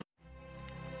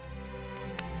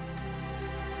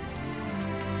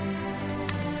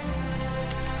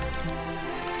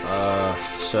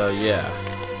So yeah,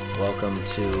 welcome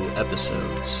to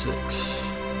episode 6.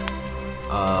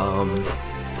 I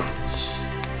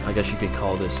guess you could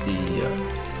call this the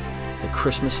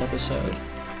Christmas episode,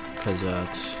 because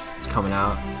it's coming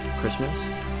out Christmas.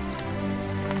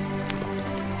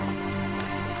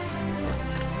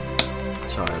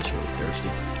 Sorry, I was really thirsty.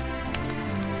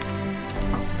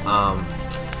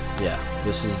 Yeah,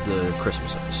 this is the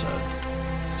Christmas episode.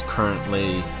 It's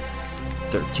currently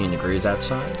 13 degrees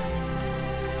outside.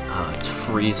 It's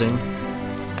freezing.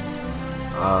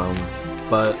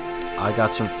 But I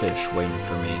got some fish waiting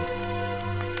for me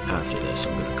after this.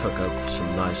 I'm gonna cook up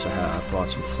some nice. I brought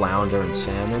some flounder and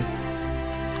salmon,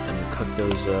 and cook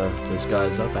those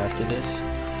guys up after this.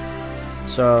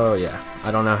 So yeah,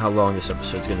 I don't know how long this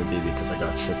episode's gonna be because I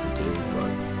got shit to do,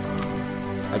 but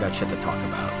I got shit to talk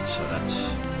about. So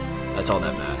that's all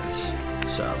that matters.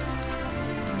 So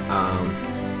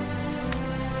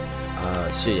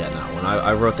yeah, no. When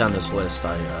I wrote down this list,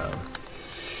 I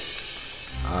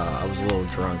was a little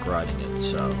drunk writing it,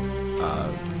 so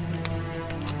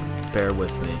bear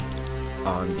with me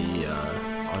on the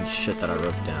on shit that I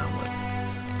wrote down with.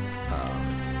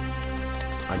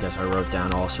 I guess I wrote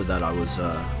down also that I was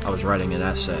writing an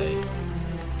essay,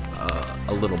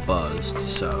 a little buzzed.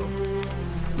 So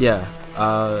yeah,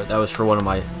 that was for one of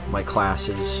my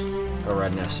classes. I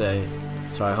read an essay.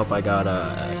 So I hope I got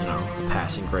a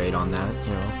passing grade on that,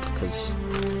 because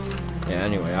yeah.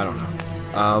 Anyway, I don't know.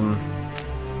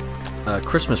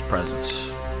 Christmas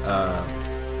presents,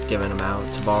 giving them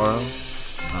out to borrow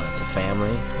to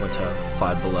family. Went to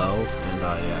Five Below and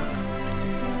I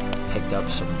picked up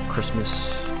some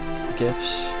Christmas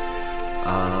gifts.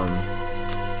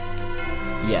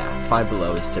 Yeah, Five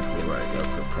Below is typically where I go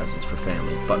for presents for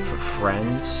family, but for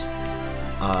friends,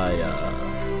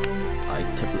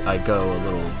 I go a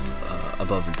little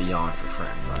above and beyond for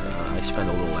friends. I spend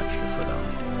a little extra for them.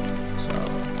 So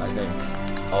I think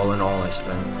all in all I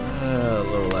spent a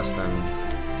little less than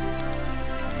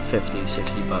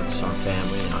 $50-$60 on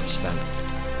family, and I've spent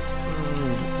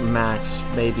max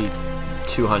maybe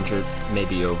 $200,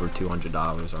 maybe over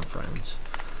 $200 on friends.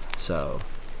 So,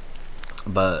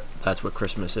 but that's what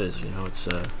Christmas is, it's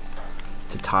a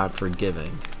time for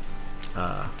giving.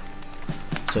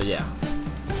 So yeah.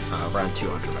 Around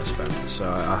 200 I spent. So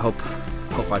I hope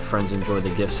my friends enjoy the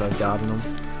gifts I've gotten them,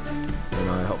 and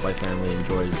I hope my family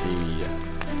enjoys the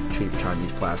cheap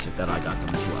Chinese plastic that I got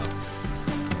them as well.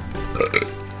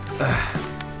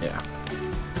 Yeah.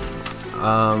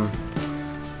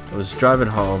 I was driving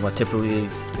home. Typically,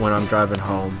 when I'm driving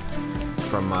home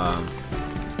from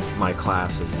my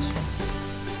classes,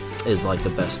 is like the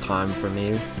best time for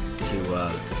me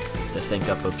to think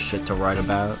up of shit to write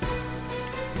about.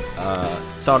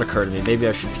 Thought occurred to me, maybe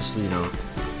I should just,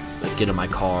 get in my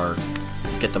car,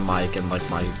 get the mic and my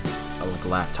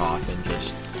laptop, and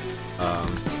just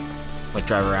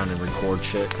drive around and record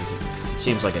shit, because it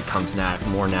seems like it comes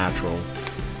more natural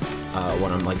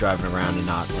when I'm driving around and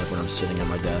not when I'm sitting at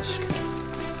my desk.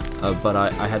 But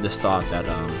I had this thought that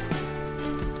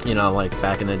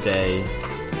back in the day,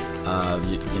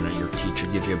 your teacher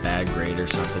gives you a bad grade or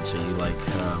something, so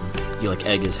you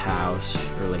egg his house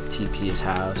or TP his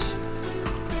house,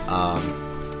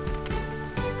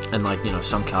 and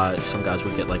some guys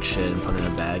would get shit and put it in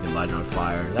a bag and light it on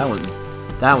fire. That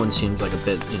one seems like a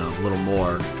bit a little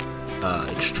more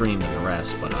extreme than the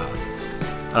rest. But I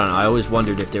don't know. I always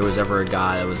wondered if there was ever a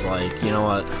guy that was like, you know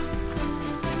what,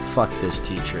 fuck this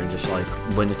teacher, and just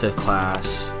went into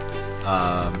class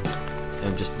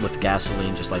and just with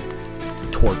gasoline just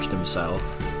torched himself.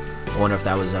 I wonder if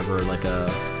that was ever I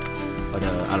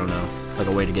don't know,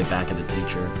 a way to get back at the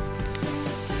teacher.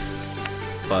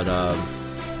 But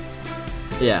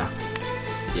yeah.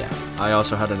 I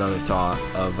also had another thought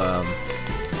of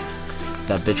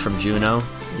that bitch from Juno.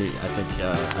 I think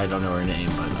I don't know her name,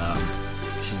 but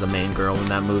she's the main girl in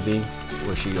that movie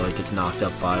where she gets knocked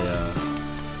up by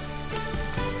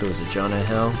who is it? Jonah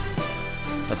Hill.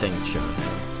 I think it's Jonah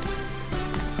Hill.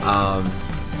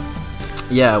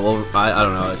 Yeah. Well, I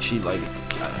don't know. She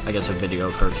I guess a video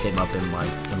of her came up in my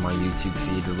YouTube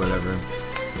feed or whatever.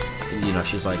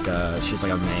 She's like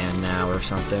a man now or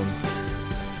something.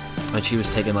 And she was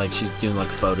taking she's doing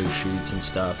photo shoots and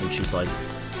stuff, and she's 'cause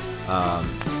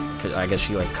I guess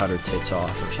she cut her tits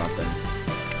off or something.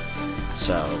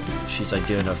 So she's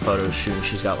doing a photo shoot, and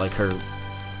she's got her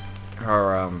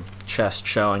chest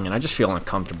showing, and I just feel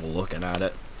uncomfortable looking at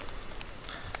it.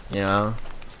 I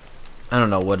don't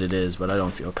know what it is, but I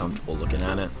don't feel comfortable looking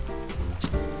at it.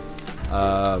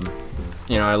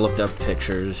 I looked up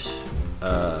pictures,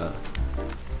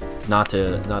 not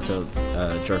to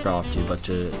jerk off to, but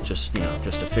to just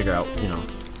to figure out,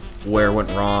 where it went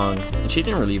wrong. And she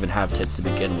didn't really even have tits to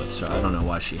begin with, so I don't know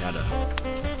why she had to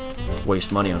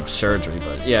waste money on surgery.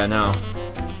 But yeah, no,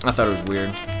 I thought it was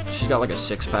weird. She's got like a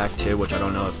six-pack too, which I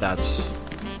don't know if that's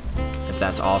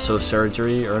also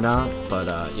surgery or not.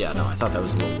 But yeah, no, I thought that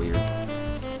was a little weird.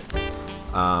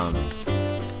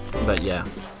 But yeah,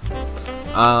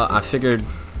 I figured,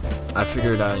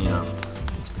 you know,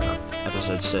 it's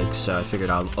episode 6, so I figured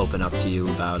I'll open up to you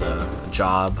about a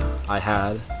job I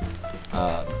had.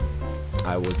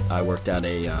 I worked at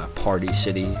a Party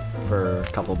City for a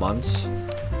couple months,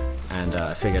 and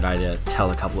I figured I'd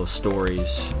tell a couple of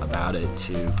stories about it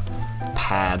to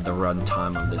pad the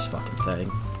runtime of this fucking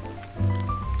thing.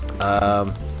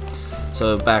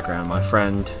 So background, my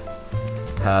friend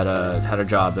had a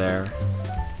job there,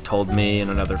 told me and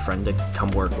another friend to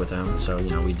come work with him, so you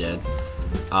know we did.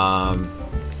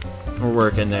 We're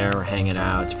working there, we're hanging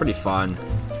out, it's pretty fun.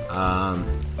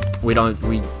 We don't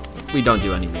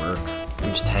do any work. We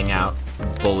just hang out,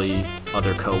 bully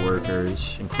other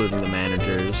coworkers, including the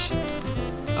managers.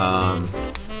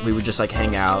 We would just like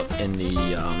hang out in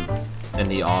the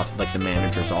like the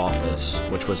manager's office,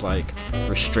 which was like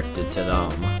restricted to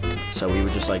them. So we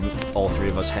would just like all three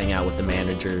of us hang out with the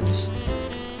managers,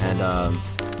 and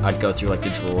I'd go through like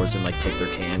the drawers and like take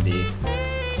their candy,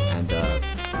 and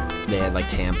they had like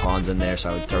tampons in there, so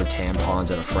I would throw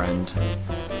tampons at a friend,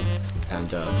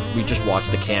 and we just watch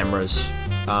the cameras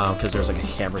because there's like a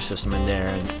camera system in there,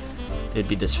 and it'd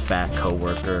be this fat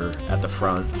coworker at the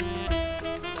front,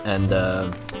 and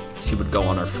she would go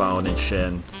on her phone and shit,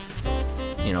 and,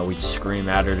 you know, we'd scream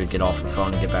at her to get off her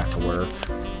phone and get back to work.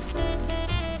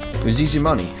 It was easy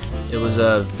money. It was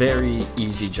a very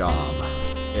easy job.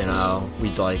 You know,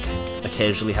 we'd like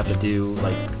occasionally have to do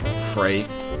like freight,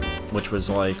 which was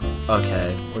like,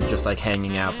 okay, we're just like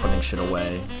hanging out, putting shit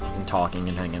away, and talking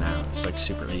and hanging out. It's like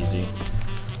super easy.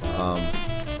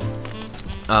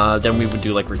 Then we would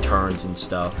do like returns and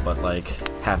stuff, but like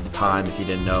half the time, if you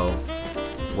didn't know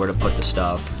where to put the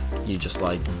stuff, you just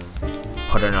like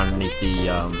put it underneath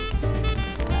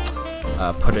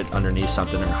put it underneath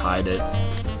something or hide it.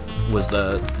 Was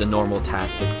the normal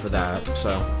tactic for that.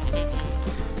 So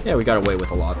yeah, we got away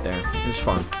with a lot there. It was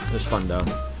fun. It was fun though.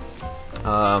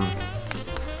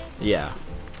 Yeah,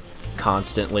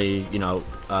 constantly, you know,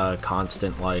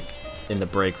 constant like in the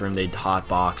break room they'd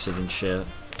hotbox it and shit.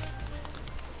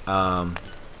 On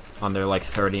their like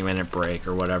 30-minute break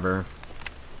or whatever,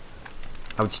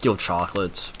 I would steal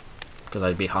chocolates because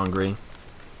I'd be hungry,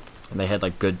 and they had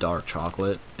like good dark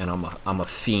chocolate, and I'm a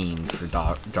fiend for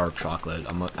dark chocolate.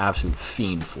 I'm an absolute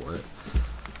fiend for it.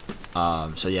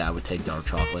 So yeah, I would take dark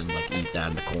chocolate and like eat that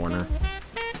in the corner.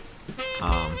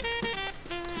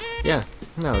 Yeah,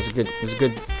 no, it was a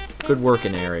good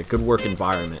working area, good work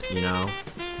environment, you know,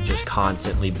 just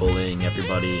constantly bullying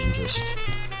everybody and just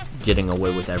getting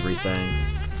away with everything.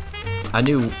 I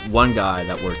knew one guy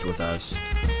that worked with us,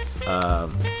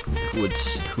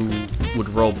 who would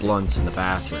roll blunts in the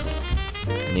bathroom,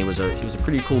 and he was a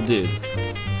pretty cool dude.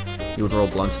 He would roll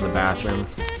blunts in the bathroom,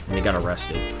 and he got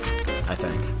arrested, I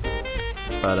think.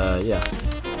 But yeah.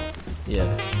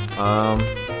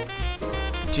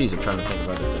 Geez, I'm trying to think of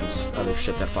other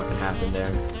shit that fucking happened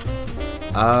there.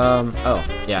 Oh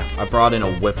yeah, I brought in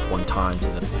a whip one time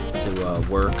to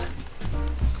work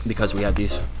because we had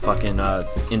these fucking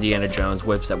Indiana Jones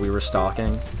whips that we were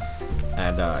stocking,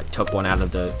 and I took one out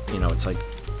of the, you know, it's like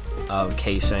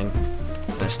casing,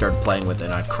 and I started playing with it,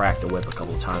 and I cracked the whip a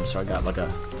couple of times, so I got like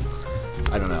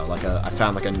I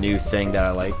found like a new thing that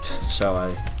I liked, so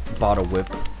I bought a whip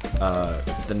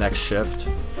the next shift,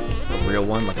 a real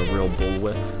one, like a real bull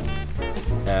whip,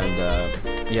 and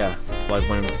yeah, like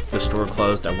when the store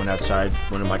closed, I went outside,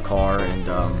 went in my car, and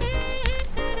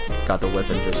got the whip,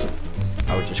 and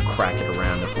I would just crack it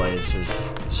around the place. It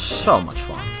was so much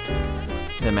fun.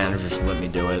 The manager just let me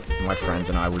do it. My friends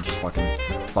and I were just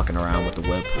fucking around with the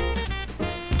whip.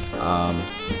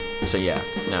 So yeah,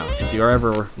 now if you're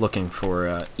ever looking for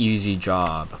an easy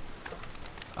job,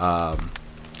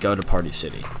 go to Party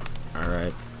City. All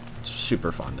right, it's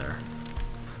super fun there.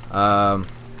 I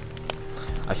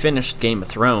finished Game of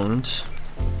Thrones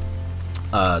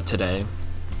today.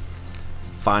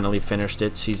 Finally finished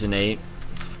it, season 8,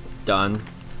 done.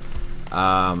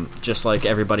 Just like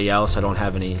everybody else, I don't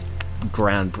have any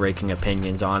groundbreaking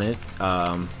opinions on it.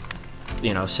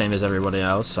 You know, same as everybody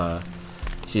else.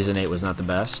 Season 8 was not the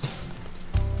best.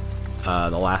 The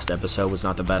last episode was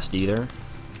not the best either.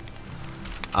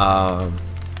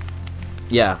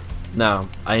 Yeah, no,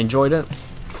 I enjoyed it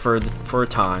for a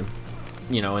time.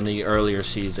 You know, in the earlier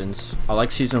seasons, I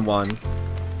like season 1.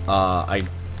 I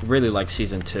really like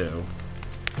season 2,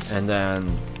 and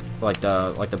then like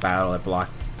the battle at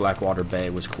Blackwater Bay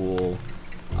was cool,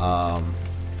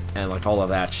 and like all of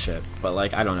that shit. But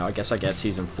like I don't know. I guess I get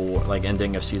season 4, like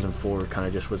ending of season 4, kind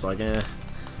of just was like,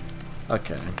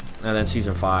 okay. And then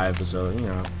season 5 was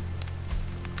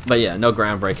But yeah, no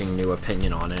groundbreaking new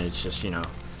opinion on it. It's just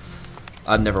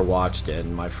I've never watched it,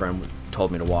 and my friend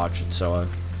told me to watch it, so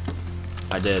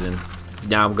I did, and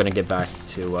now I'm gonna get back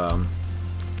to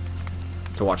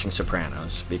watching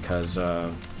Sopranos because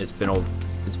it's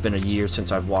been a year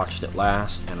since I've watched it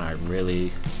last, and I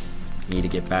really need to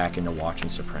get back into watching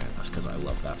Sopranos because I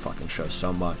love that fucking show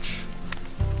so much.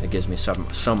 It gives me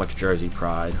so much Jersey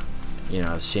pride,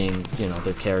 seeing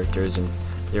the characters and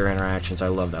their interactions. I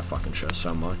love that fucking show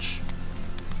so much.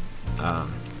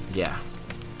 Yeah,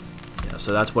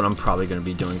 so that's what I'm probably going to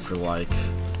be doing for like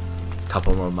a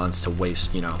couple more months to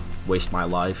waste my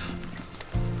life.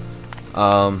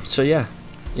 So yeah,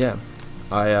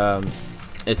 I'm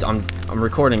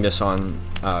recording this on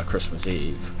Christmas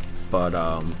Eve, but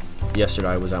yesterday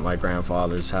I was at my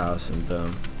grandfather's house,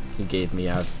 and he gave me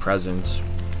out presents,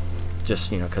 just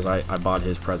because I bought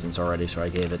his presents already, so I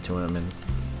gave it to him, and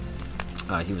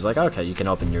he was like, okay, you can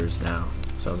open yours now.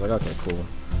 So I was like, okay, cool.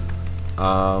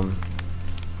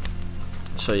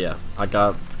 So yeah, I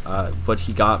got what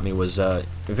he got me was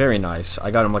very nice.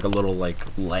 I got him like a little like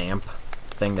lamp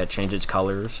thing that changes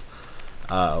colors.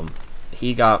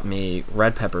 He got me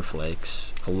red pepper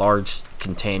flakes, a large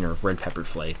container of red pepper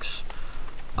flakes,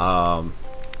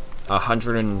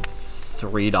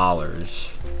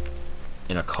 $103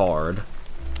 in a card,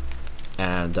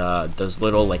 and those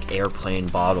little like airplane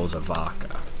bottles of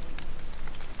vodka,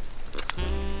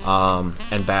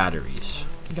 and batteries.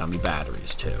 He got me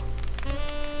batteries too.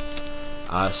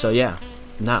 So yeah,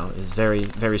 no, it's very,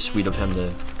 very sweet of him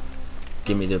to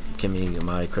give me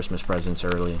my Christmas presents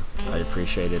early. I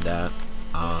appreciated that.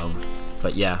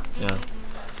 But yeah,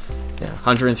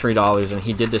 $103, and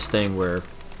he did this thing where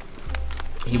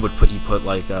he put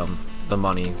like the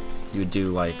money. He would do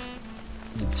like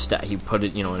he put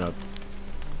it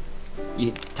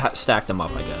stacked them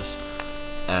up, I guess.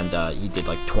 And he did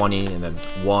like 20, and then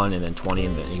 1, and then 20,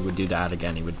 and then he would do that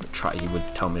again. He would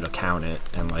tell me to count it,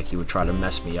 and like he would try to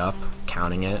mess me up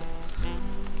counting it.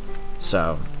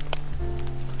 So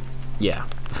yeah.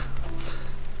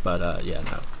 But yeah,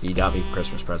 no, he got me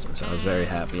Christmas presents. I was very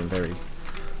happy and very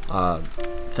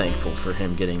thankful for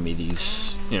him getting me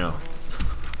these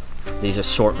these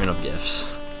assortment of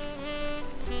gifts.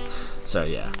 So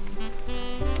yeah,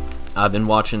 I've been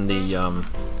watching the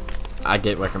I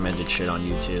get recommended shit on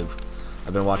YouTube.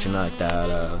 I've been watching like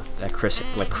that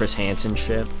Chris Hansen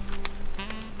shit.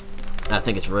 I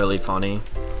think it's really funny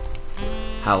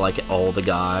how like all the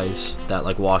guys that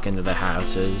like walk into the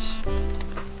houses,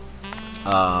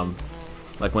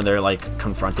 like when they're like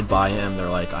confronted by him, they're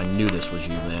like, I knew this was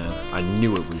you, man. I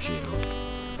knew it was you.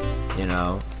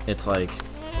 It's like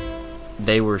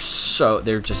they are so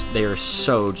just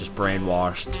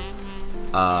brainwashed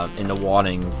into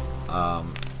wanting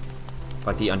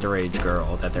like the underage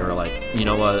girl, that they were like, you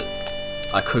know what,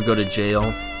 I could go to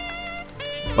jail,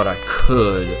 but I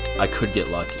could get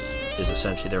lucky, is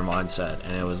essentially their mindset.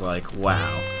 And it was like,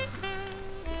 wow,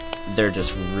 they're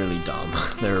just really dumb.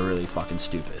 They're really fucking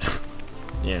stupid,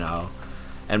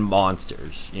 and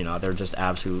monsters. They're just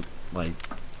absolute like,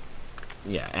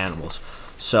 animals.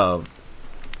 So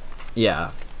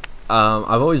yeah,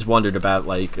 I've always wondered about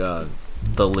like the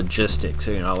logistics.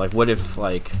 Like what if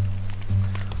like,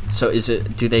 so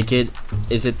do they get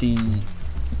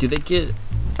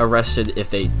arrested if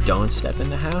they don't step in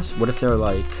the house? What if they're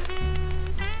like,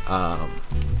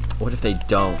 what if they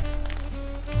don't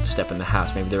step in the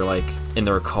house? Maybe they're like in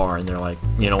their car and they're like,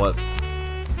 you know what,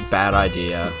 bad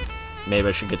idea, maybe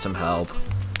I should get some help,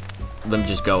 let me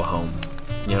just go home.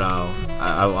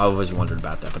 I always wondered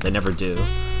about that, but they never do,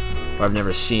 or I've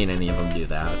never seen any of them do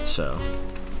that. So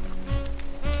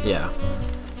yeah,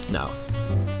 no.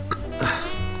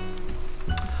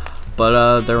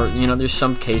 But there's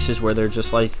some cases where they're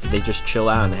just like, they just chill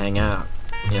out and hang out.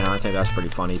 I think that's pretty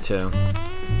funny too.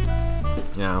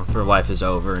 Their life is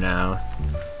over now.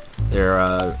 They're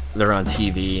on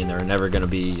TV, and they're never gonna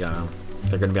be.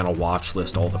 They're gonna be on a watch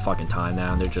list all the fucking time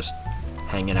now. And they're just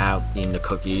hanging out, eating the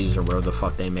cookies or whatever the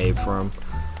fuck they made for them.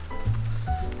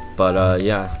 But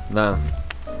yeah, no.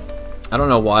 I don't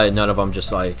know why none of them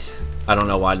just like. I don't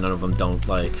know why none of them don't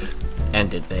like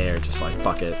end it there. Just like,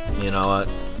 fuck it. You know what?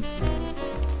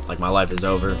 Like, my life is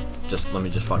over. Let me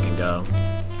just fucking go.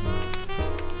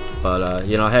 But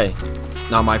hey,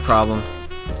 not my problem.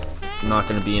 I'm not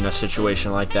gonna be in a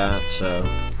situation like that. So,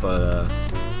 but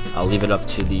I'll leave it up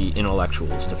to the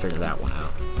intellectuals to figure that one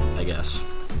out, I guess.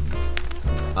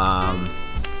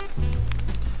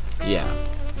 Yeah.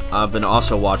 I've been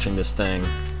also watching this thing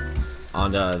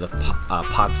on the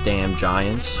Potsdam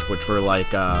Giants, which were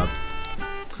like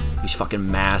these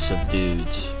fucking massive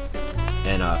dudes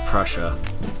in Prussia,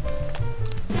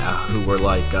 who were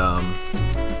like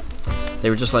they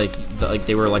were just like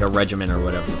they were like a regiment or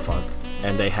whatever the fuck,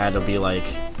 and they had to be like,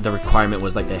 the requirement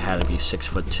was like they had to be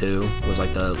 6'2" was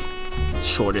like the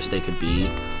shortest they could be,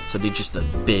 so they're just the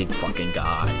big fucking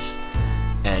guys,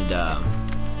 and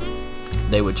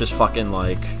they would just fucking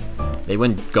like, they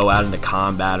wouldn't go out into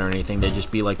combat or anything. They'd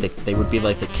just be like they would be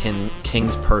like the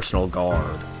king's personal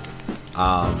guard.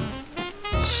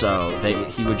 So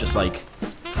he would just like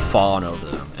fawn over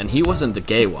them, and he wasn't the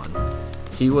gay one.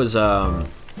 He was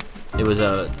it was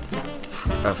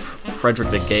Frederick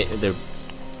the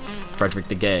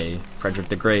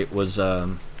Great was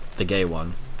the gay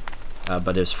one,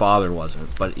 but his father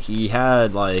wasn't. But he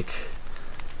had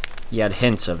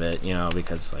hints of it, you know,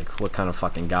 because like, what kind of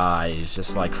fucking guy is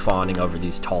just like fawning over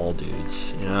these tall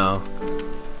dudes, you know?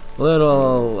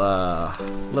 Little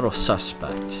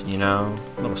suspect, you know?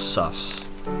 Little sus.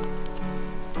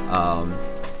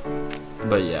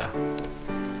 But yeah.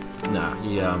 Nah,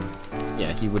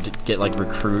 he would get like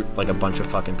recruit like a bunch of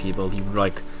fucking people. He would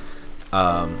like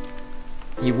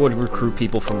he would recruit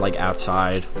people from like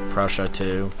outside Prussia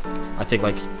too. I think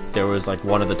like there was like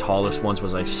one of the tallest ones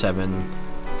was like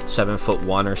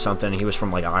 7'1" or something. He was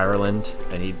from like Ireland,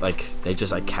 and they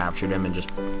just like captured him and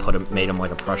just made him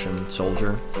like a Prussian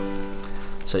soldier.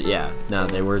 So yeah, no,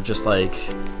 they were just like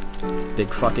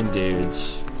big fucking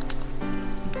dudes.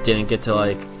 Didn't get to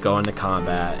like go into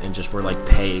combat, and just were like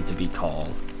paid to be tall.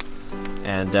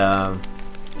 And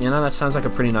you know, that sounds like a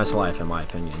pretty nice life in my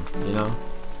opinion, you know?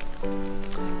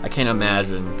 I can't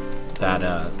imagine that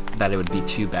it would be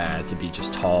too bad to be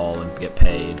just tall and get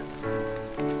paid.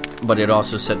 But it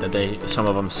also said that some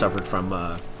of them suffered from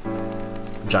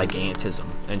gigantism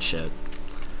and shit,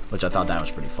 which I thought that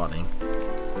was pretty funny,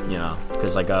 you know,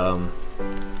 because like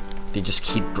they just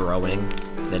keep growing.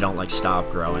 They don't like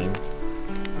stop growing,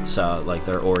 so like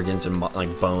their organs and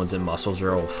like bones and muscles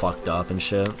are all fucked up and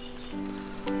shit.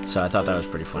 So I thought that was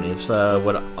pretty funny. It's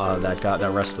what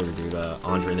that wrestler dude,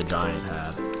 Andre the Giant,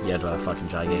 had. He had fucking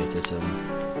gigantism,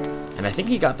 and I think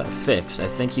he got that fixed. I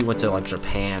think he went to like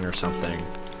Japan or something,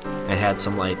 and had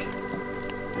some like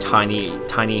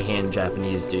tiny hand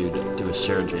Japanese dude do a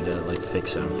surgery to like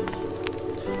fix him.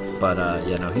 But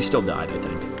yeah, no, he still died, I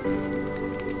think.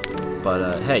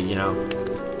 But hey, you know,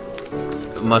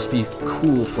 it must be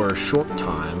cool for a short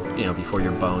time, you know, before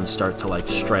your bones start to like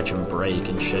stretch and break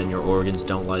and shit, and your organs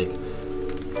aren't like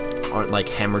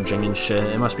hemorrhaging and shit.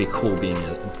 It must be cool being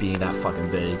that fucking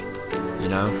big, you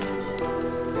know?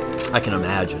 I can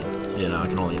imagine, you know, I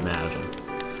can only imagine.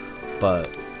 But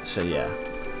so yeah.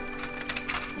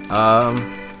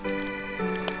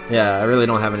 Yeah, I really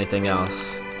don't have anything else.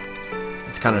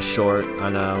 It's kind of short, I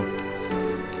know.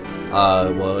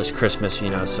 Well, it's Christmas, you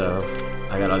know, so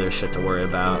I got other shit to worry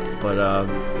about. But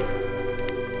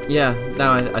yeah,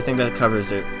 no, I think that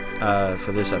covers it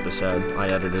for this episode. My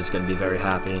editor's gonna be very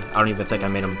happy. I don't even think I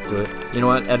made him do it. You know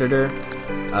what, editor?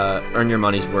 Earn your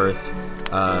money's worth.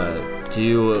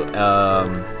 Do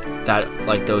that,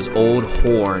 like those old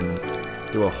horn.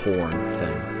 Do a horn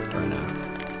thing right now.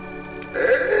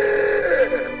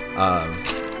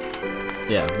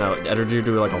 Yeah, no, editor,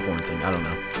 do like a horn thing. I don't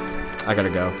know. I gotta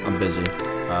go. I'm busy.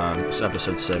 It's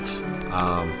episode 6.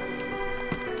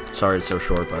 Sorry it's so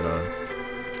short, but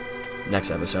next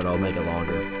episode I'll make it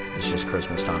longer. It's just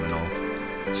Christmas time and all.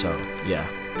 So yeah.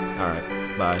 Alright.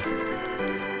 Bye.